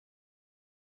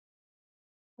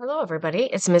Hello, everybody.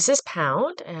 It's Mrs.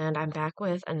 Pound, and I'm back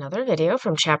with another video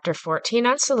from Chapter 14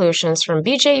 on Solutions from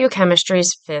BJU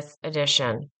Chemistry's 5th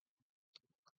edition.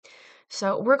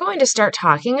 So we're going to start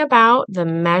talking about the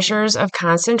measures of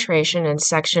concentration in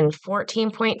Section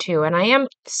 14.2, and I am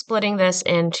splitting this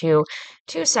into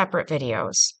two separate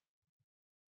videos.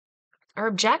 Our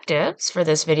objectives for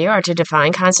this video are to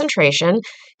define concentration,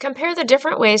 compare the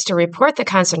different ways to report the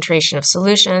concentration of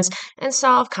solutions, and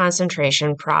solve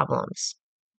concentration problems.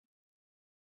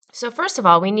 So first of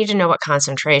all, we need to know what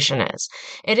concentration is.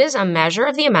 It is a measure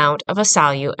of the amount of a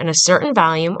solute in a certain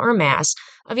volume or mass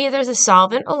of either the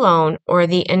solvent alone or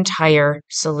the entire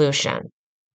solution.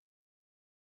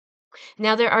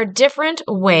 Now, there are different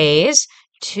ways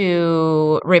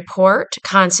to report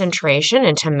concentration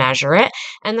and to measure it.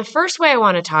 And the first way I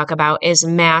want to talk about is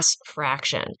mass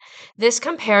fraction. This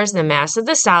compares the mass of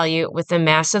the solute with the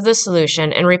mass of the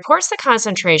solution and reports the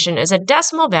concentration as a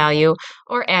decimal value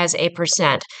or as a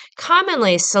percent.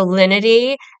 Commonly,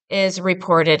 salinity is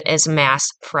reported as mass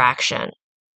fraction.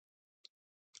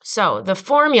 So the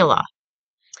formula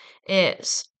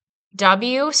is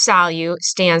W solute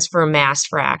stands for mass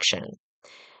fraction.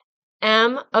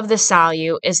 M of the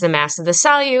solute is the mass of the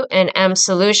solute, and M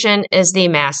solution is the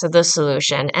mass of the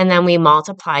solution. And then we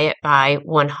multiply it by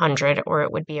 100, or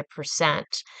it would be a percent.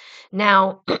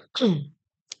 Now,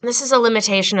 this is a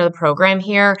limitation of the program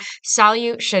here.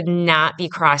 Solute should not be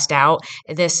crossed out.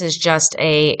 This is just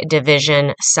a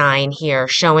division sign here,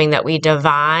 showing that we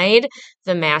divide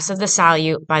the mass of the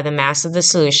solute by the mass of the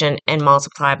solution and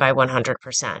multiply by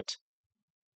 100%.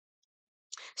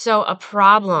 So a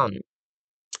problem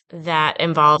that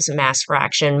involves mass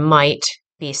fraction might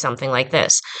be something like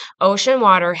this. Ocean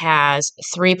water has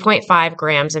 3.5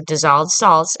 grams of dissolved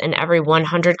salts in every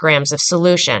 100 grams of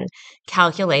solution.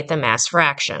 Calculate the mass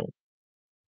fraction.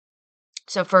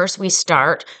 So first we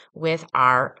start with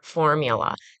our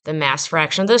formula. The mass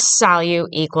fraction of the solute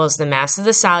equals the mass of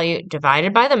the solute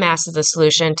divided by the mass of the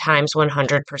solution times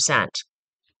 100%.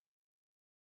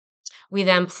 We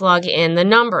then plug in the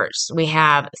numbers. We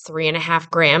have 3.5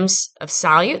 grams of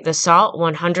solute, the salt,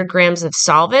 100 grams of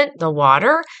solvent, the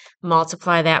water.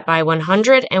 Multiply that by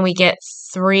 100, and we get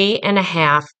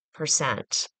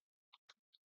 3.5%.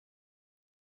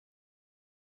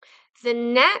 The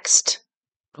next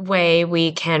way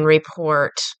we can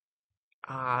report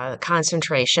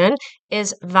concentration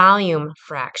is volume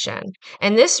fraction.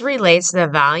 And this relates the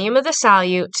volume of the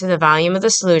solute to the volume of the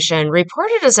solution,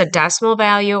 reported as a decimal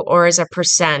value or as a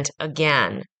percent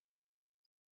again.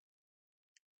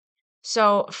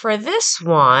 So for this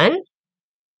one,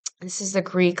 this is the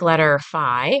Greek letter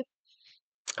phi.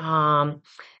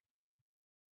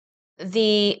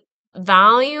 The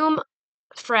volume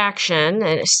fraction,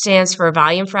 and it stands for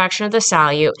volume fraction of the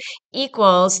solute,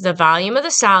 equals the volume of the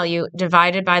solute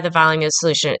divided by the volume of the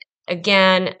solution.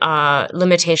 Again,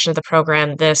 limitation of the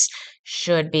program, this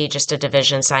should be just a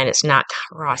division sign. It's not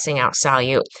crossing out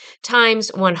solute,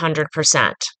 times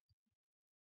 100%.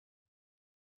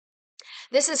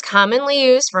 This is commonly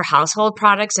used for household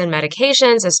products and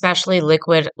medications, especially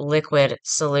liquid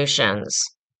solutions.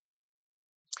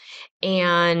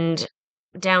 And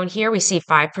down here, we see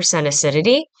 5%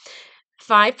 acidity.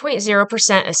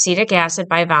 5.0% acetic acid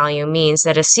by volume means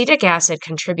that acetic acid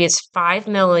contributes 5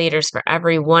 milliliters for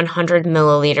every 100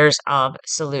 milliliters of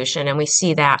solution. And we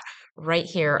see that right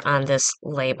here on this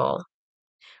label.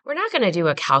 We're not going to do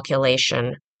a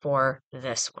calculation for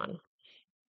this one.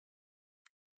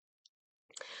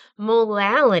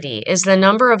 Molality is the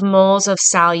number of moles of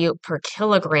solute per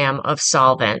kilogram of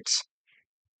solvent.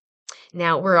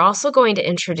 Now, we're also going to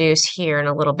introduce here in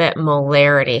a little bit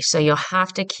molarity, so you'll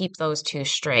have to keep those two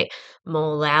straight.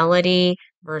 Molality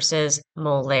versus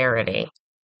molarity.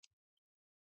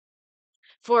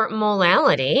 For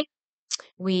molality,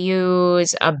 we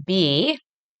use a B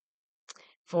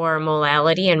for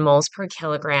molality in moles per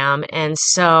kilogram, and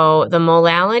so the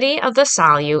molality of the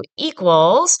solute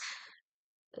equals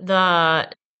the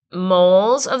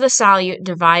moles of the solute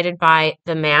divided by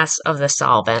the mass of the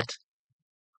solvent.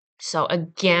 So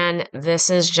again,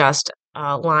 this is just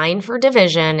a line for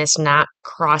division. It's not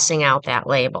crossing out that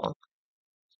label.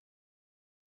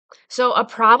 So a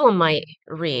problem might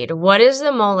read, what is the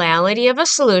molality of a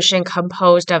solution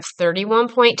composed of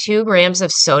 31.2 grams of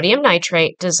sodium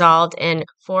nitrate dissolved in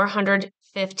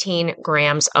 415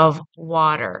 grams of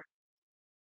water?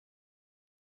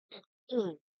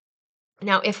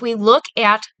 Now, if we look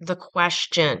at the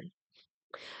question,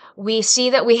 we see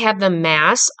that we have the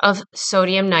mass of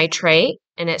sodium nitrate,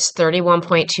 and it's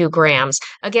 31.2 grams.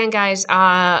 Again, guys,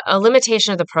 a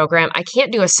limitation of the program, I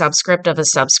can't do a subscript of a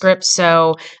subscript,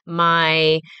 so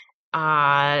my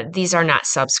These are not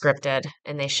subscripted,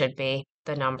 and they should be,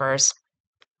 the numbers.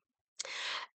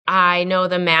 I know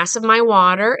the mass of my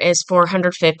water is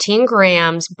 415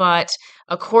 grams, but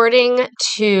according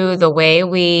to the way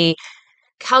we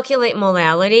calculate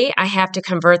molality, I have to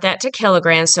convert that to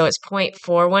kilograms, so it's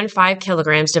 0.415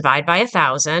 kilograms divided by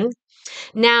 1,000.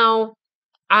 Now,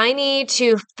 I need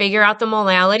to figure out the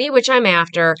molality, which I'm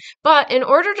after, but in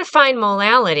order to find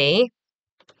molality,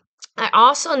 I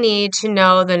also need to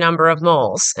know the number of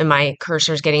moles, and my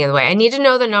cursor is getting in the way. I need to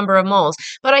know the number of moles,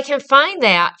 but I can find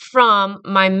that from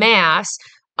my mass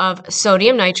of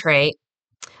sodium nitrate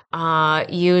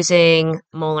using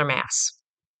molar mass.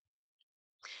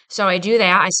 So I do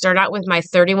that. I start out with my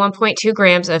 31.2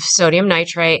 grams of sodium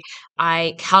nitrate.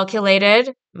 I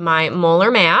calculated my molar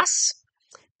mass,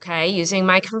 okay, using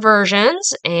my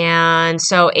conversions. And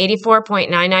so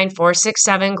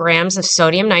 84.99467 grams of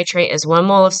sodium nitrate is 1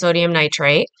 mole of sodium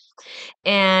nitrate.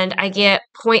 And I get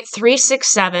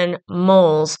 0.367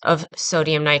 moles of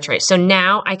sodium nitrate. So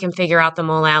now I can figure out the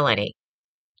molality.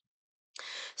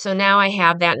 So now I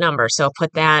have that number. So I'll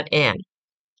put that in.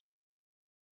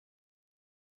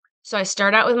 So I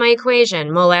start out with my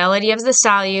equation. Molality of the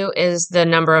solute is the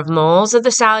number of moles of the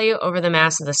solute over the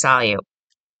mass of the solute.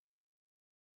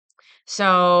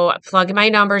 So I plug my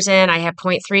numbers in. I have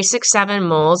 0.367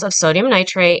 moles of sodium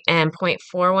nitrate and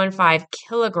 0.415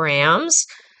 kilograms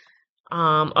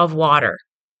of water.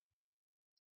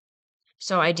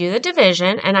 So I do the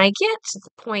division and I get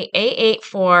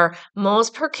 0.884 moles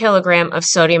per kilogram of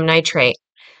sodium nitrate.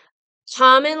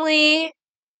 Commonly,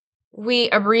 we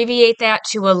abbreviate that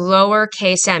to a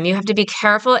lowercase m. You have to be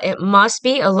careful. It must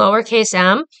be a lowercase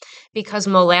m because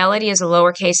molality is a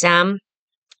lowercase m.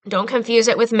 Don't confuse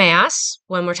it with mass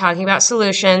when we're talking about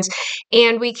solutions.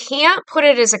 And we can't put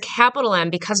it as a capital M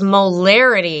because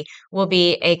molarity will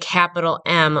be a capital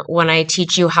M when I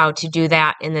teach you how to do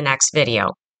that in the next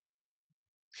video.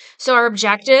 So our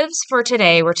objectives for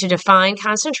today were to define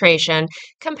concentration,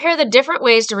 compare the different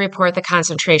ways to report the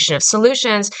concentration of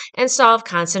solutions, and solve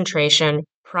concentration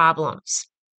problems.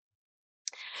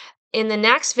 In the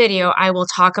next video, I will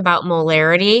talk about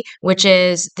molarity, which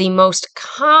is the most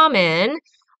common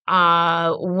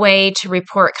way to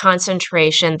report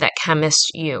concentration that chemists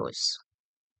use.